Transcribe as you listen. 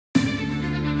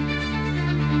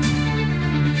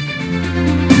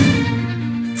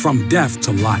from death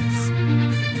to life.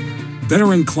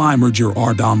 Veteran climber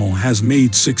Gerardamo has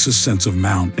made 6 ascents of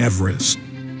Mount Everest.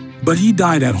 But he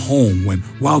died at home when,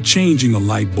 while changing a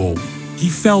light bulb, he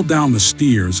fell down the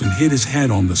stairs and hit his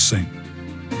head on the sink.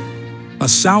 A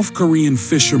South Korean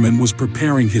fisherman was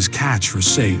preparing his catch for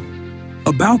sale.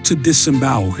 About to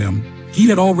disembowel him, he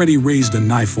had already raised a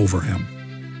knife over him.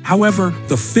 However,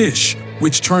 the fish,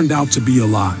 which turned out to be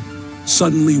alive,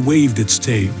 suddenly waved its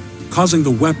tail, causing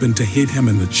the weapon to hit him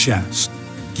in the chest.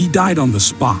 He died on the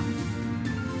spot.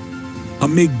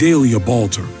 Amygdalia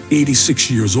Balter, 86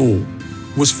 years old,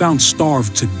 was found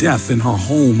starved to death in her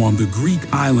home on the Greek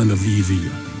island of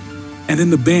Evia. And in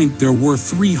the bank there were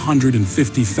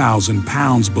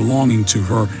 £350,000 belonging to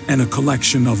her and a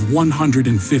collection of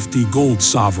 150 gold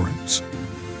sovereigns.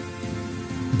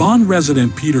 Bonn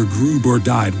resident Peter Gruber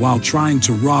died while trying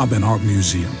to rob an art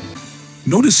museum.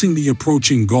 Noticing the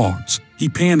approaching guards, he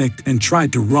panicked and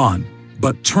tried to run,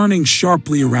 but turning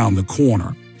sharply around the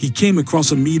corner, he came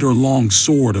across a meter-long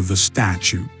sword of the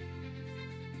statue.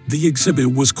 The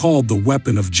exhibit was called The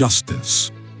Weapon of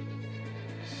Justice.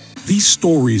 These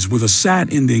stories with a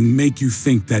sad ending make you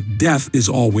think that death is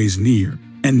always near,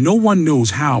 and no one knows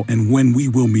how and when we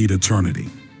will meet eternity.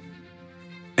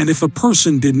 And if a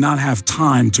person did not have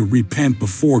time to repent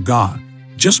before God,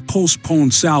 just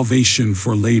postpone salvation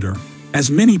for later, as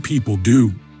many people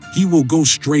do, he will go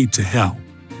straight to hell.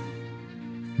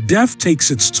 Death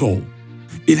takes its toll.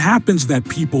 It happens that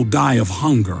people die of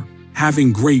hunger,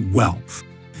 having great wealth.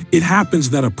 It happens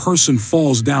that a person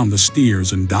falls down the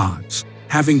stairs and dies,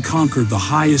 having conquered the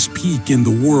highest peak in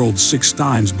the world 6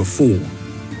 times before.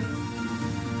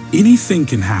 Anything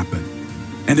can happen.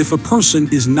 And if a person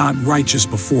is not righteous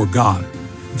before God,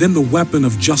 then the weapon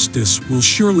of justice will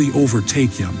surely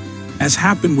overtake him, as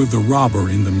happened with the robber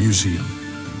in the museum.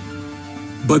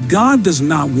 But God does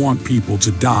not want people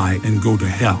to die and go to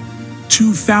hell.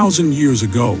 2,000 years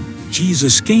ago,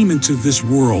 Jesus came into this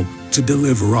world to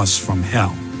deliver us from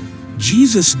hell.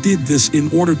 Jesus did this in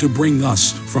order to bring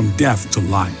us from death to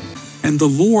life. And the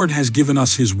Lord has given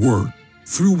us His word,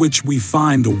 through which we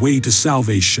find the way to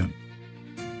salvation.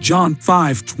 John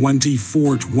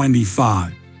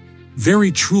 5:24-25.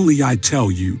 Very truly I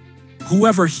tell you,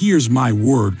 whoever hears my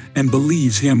word and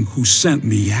believes Him who sent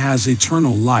me has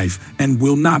eternal life and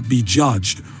will not be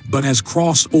judged, but has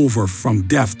crossed over from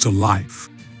death to life.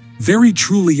 Very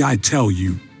truly I tell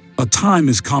you, a time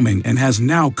is coming and has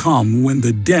now come when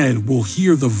the dead will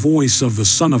hear the voice of the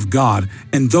Son of God,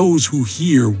 and those who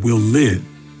hear will live.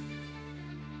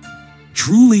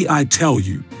 Truly I tell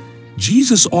you,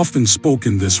 Jesus often spoke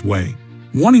in this way,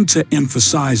 wanting to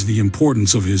emphasize the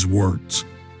importance of His words.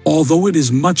 Although it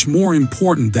is much more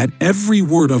important that every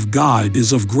word of God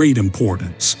is of great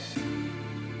importance.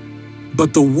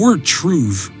 But the word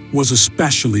truth was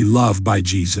especially loved by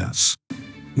Jesus.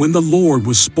 When the Lord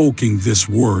was speaking this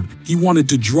word, He wanted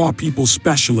to draw people's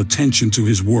special attention to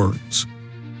His words.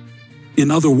 In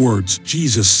other words,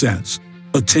 Jesus says,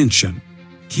 "Attention,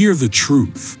 hear the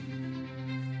truth."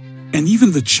 And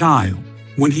even the child,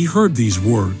 when he heard these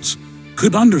words,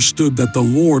 could understood that the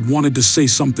Lord wanted to say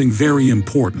something very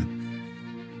important.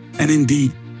 And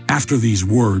indeed, after these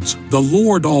words, the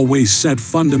Lord always said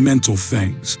fundamental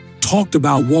things, talked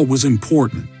about what was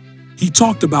important. He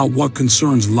talked about what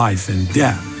concerns life and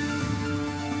death.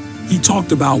 He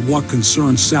talked about what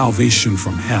concerns salvation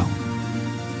from hell.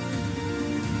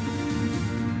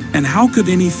 And how could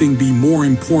anything be more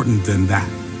important than that?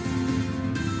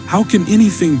 How can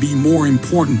anything be more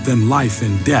important than life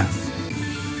and death?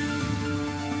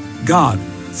 God,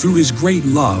 through His great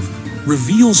love,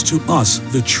 reveals to us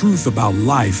the truth about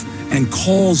life and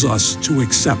calls us to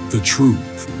accept the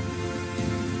truth.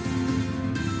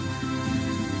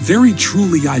 Very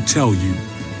truly I tell you,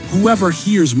 whoever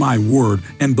hears my word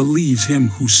and believes Him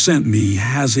who sent me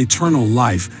has eternal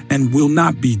life and will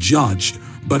not be judged,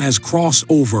 but has crossed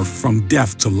over from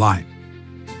death to life.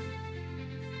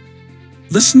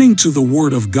 Listening to the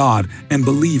Word of God and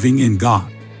believing in God.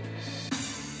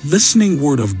 Listening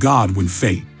Word of God with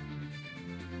faith.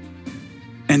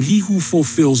 And he who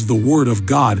fulfills the Word of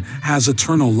God has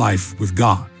eternal life with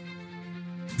God.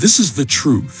 This is the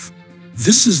truth.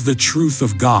 This is the truth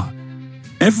of God.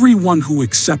 Everyone who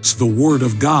accepts the Word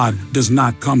of God does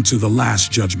not come to the last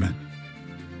judgment.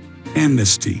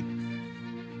 Amnesty.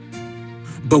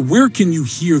 But where can you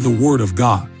hear the Word of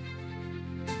God?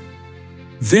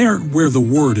 There where the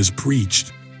Word is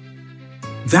preached.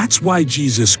 That's why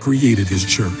Jesus created His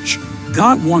church.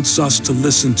 God wants us to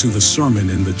listen to the sermon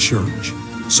in the church,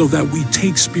 so that we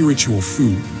take spiritual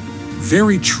food.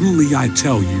 Very truly I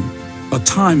tell you, A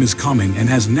time is coming and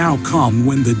has now come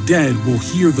when the dead will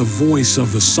hear the voice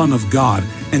of the Son of God,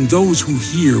 and those who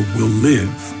hear will live.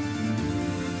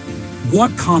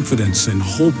 What confidence and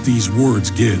hope these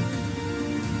words give!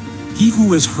 He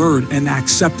who has heard and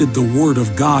accepted the word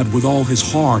of God with all his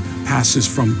heart passes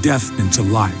from death into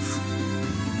life.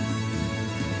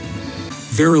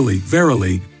 Verily,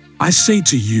 verily, I say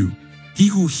to you, he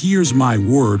who hears my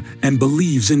word and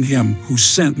believes in him who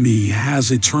sent me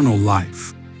has eternal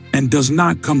life, and does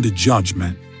not come to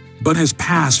judgment, but has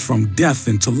passed from death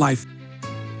into life.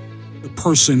 The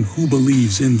person who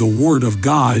believes in the word of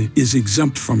God is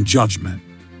exempt from judgment.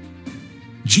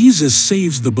 Jesus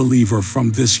saves the believer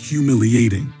from this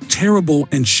humiliating, terrible,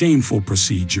 and shameful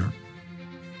procedure.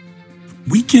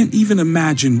 We can't even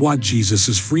imagine what Jesus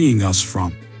is freeing us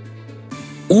from.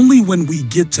 Only when we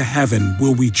get to heaven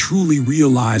will we truly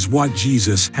realize what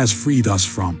Jesus has freed us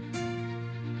from.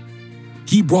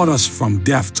 He brought us from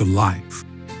death to life.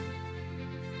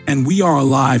 And we are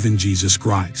alive in Jesus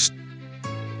Christ.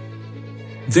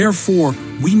 Therefore,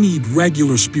 we need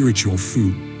regular spiritual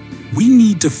food. We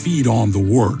need to feed on the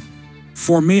Word,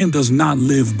 for man does not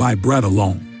live by bread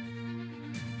alone.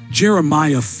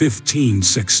 Jeremiah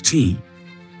 15:16.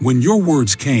 When your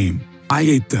words came, I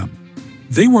ate them.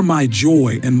 They were my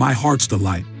joy and my heart's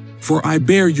delight, for I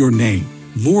bear your name,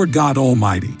 Lord God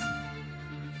Almighty.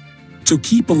 To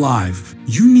keep alive,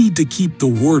 you need to keep the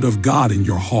Word of God in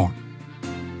your heart.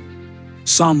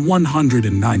 Psalm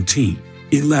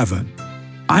 119:11.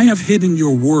 I have hidden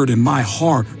your word in my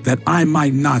heart that I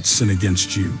might not sin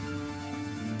against you.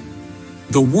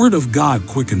 The word of God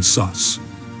quickens us.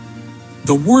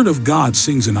 The word of God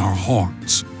sings in our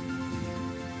hearts.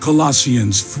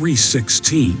 Colossians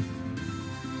 3:16.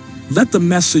 Let the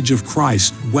message of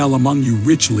Christ dwell among you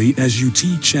richly as you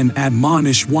teach and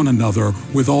admonish one another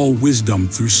with all wisdom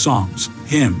through psalms,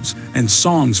 hymns, and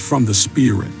songs from the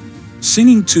Spirit,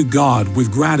 singing to God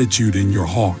with gratitude in your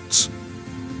hearts.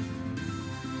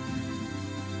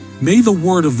 May the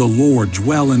word of the Lord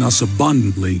dwell in us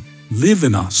abundantly, live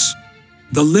in us.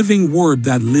 The living word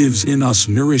that lives in us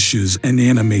nourishes and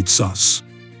animates us.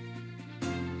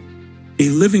 A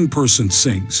living person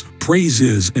sings,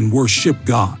 praises, and worships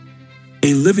God.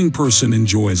 A living person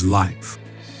enjoys life.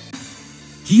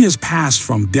 He has passed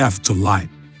from death to life.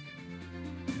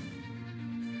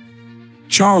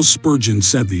 Charles Spurgeon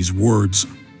said these words,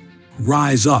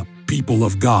 "Rise up, people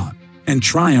of God, and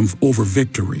triumph over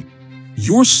victory.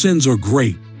 Your sins are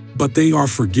great, but they are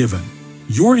forgiven.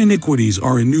 Your iniquities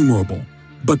are innumerable,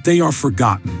 but they are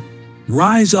forgotten.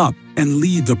 Rise up and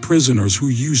lead the prisoners who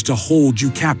used to hold you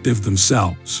captive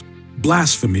themselves.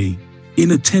 Blasphemy,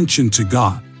 inattention to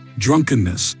God,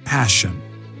 drunkenness, passion.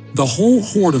 The whole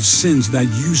horde of sins that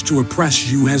used to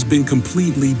oppress you has been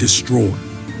completely destroyed.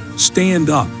 Stand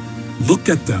up, look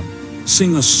at them,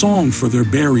 sing a song for their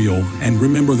burial, and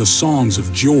remember the songs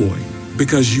of joy,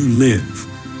 because you live."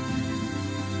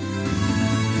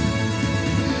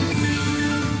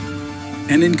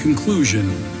 And in conclusion,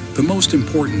 the most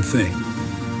important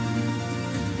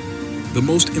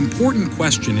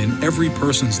question in every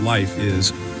person's life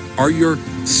is, are your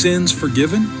sins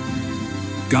forgiven?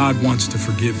 God wants to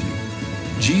forgive you.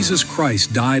 Jesus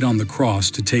Christ died on the cross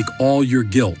to take all your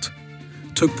guilt,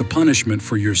 took the punishment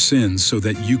for your sins so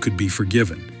that you could be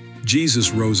forgiven.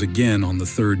 Jesus rose again on the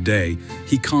third day.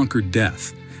 He conquered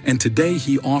death, and today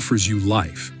He offers you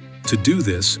life. To do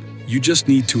this, you just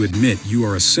need to admit you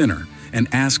are a sinner and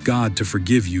ask God to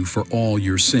forgive you for all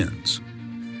your sins.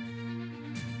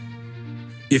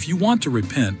 If you want to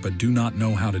repent but do not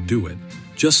know how to do it,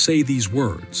 just say these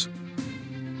words.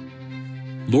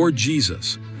 Lord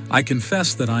Jesus, I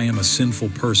confess that I am a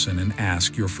sinful person and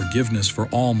ask your forgiveness for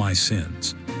all my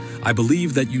sins. I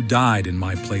believe that you died in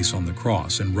my place on the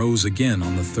cross and rose again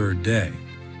on the third day.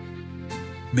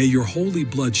 May your holy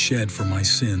blood shed for my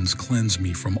sins cleanse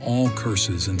me from all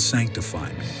curses and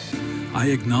sanctify me. I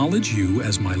acknowledge you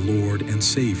as my Lord and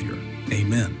Savior.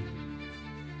 Amen.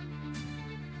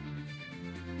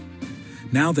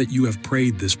 Now that you have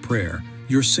prayed this prayer,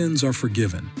 your sins are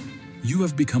forgiven. You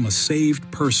have become a saved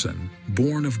person,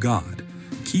 born of God.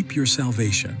 Keep your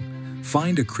salvation.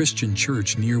 Find a Christian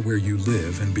church near where you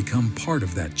live and become part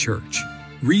of that church.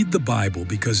 Read the Bible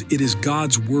because it is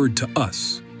God's word to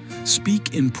us.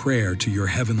 Speak in prayer to your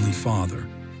Heavenly Father.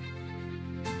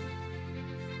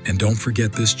 And don't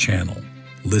forget this channel.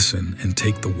 Listen and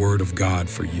take the word of God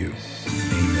for you.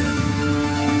 Amen.